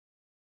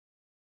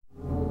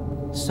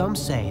Some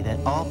say that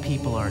all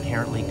people are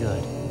inherently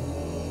good.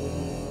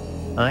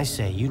 I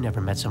say you never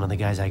met some of the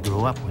guys I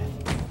grew up with.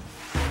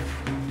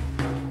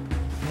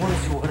 What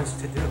does he want us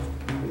to do?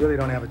 We really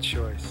don't have a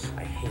choice.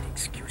 I hate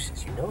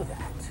excuses, you know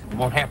that. It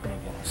won't happen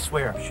again, I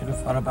swear. Should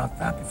have thought about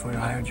that before you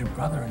hired your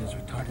brother and his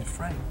retarded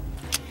friend.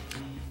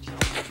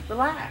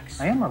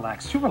 Relax. I am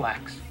relaxed. You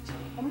relax.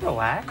 I'm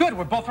relaxed. Good,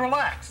 we're both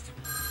relaxed.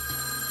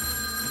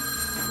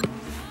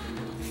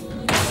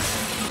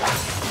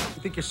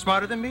 You think you're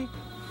smarter than me?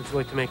 Would you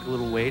like to make a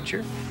little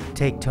wager?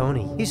 Take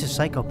Tony. He's a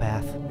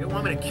psychopath. You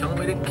want me to kill him?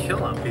 We didn't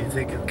kill him. Do you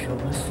think he'll kill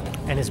us?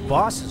 And his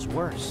boss is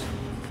worse.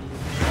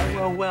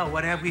 Well,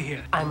 what have we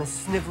here? I'm a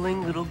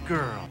sniveling little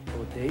girl.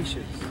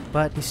 Audacious.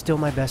 But he's still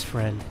my best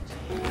friend.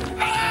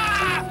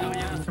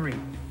 3.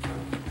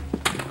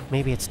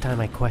 Maybe it's time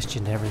I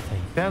questioned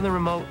everything. Found the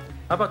remote.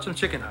 How about some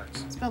chicken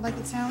hearts? Smell like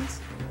it sounds?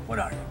 What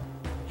are you?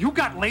 You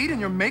got laid in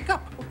your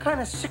makeup? What kind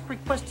of sick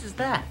request is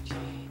that?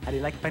 How do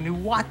you like my new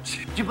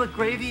watch? Giblet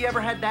gravy,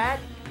 ever had that?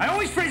 I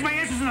always phrase my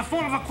answers in the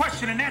form of a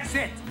question, and that's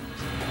it.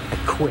 I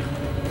quit.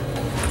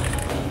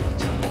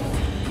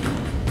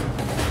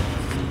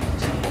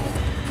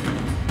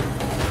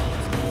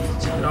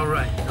 All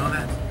right, you know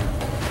that?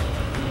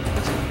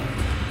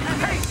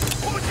 Hey,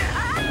 what was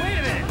that? Wait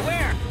a minute,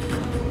 where?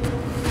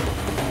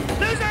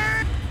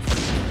 Loser!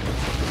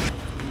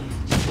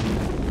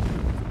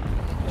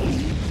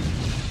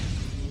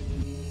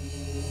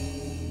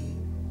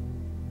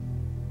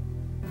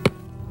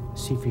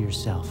 See for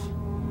yourself.